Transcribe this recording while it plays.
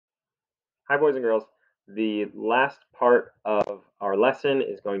Hi, boys and girls. The last part of our lesson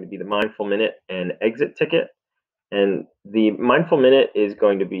is going to be the mindful minute and exit ticket. And the mindful minute is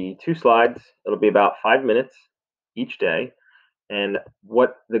going to be 2 slides. It'll be about 5 minutes each day. And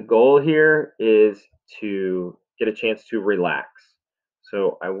what the goal here is to get a chance to relax.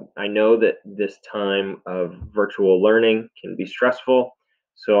 So I know that this time of virtual learning can be stressful.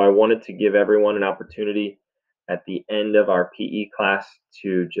 So I wanted to give everyone an opportunity at the end of our PE class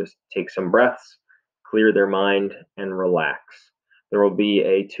to just take some breaths, clear their mind, and relax. There will be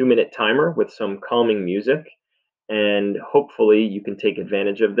a 2-minute timer with some calming music, and hopefully you can take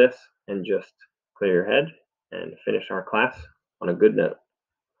advantage of this and just clear your head and finish our class on a good note.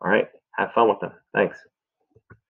 All right, have fun with them. Thanks.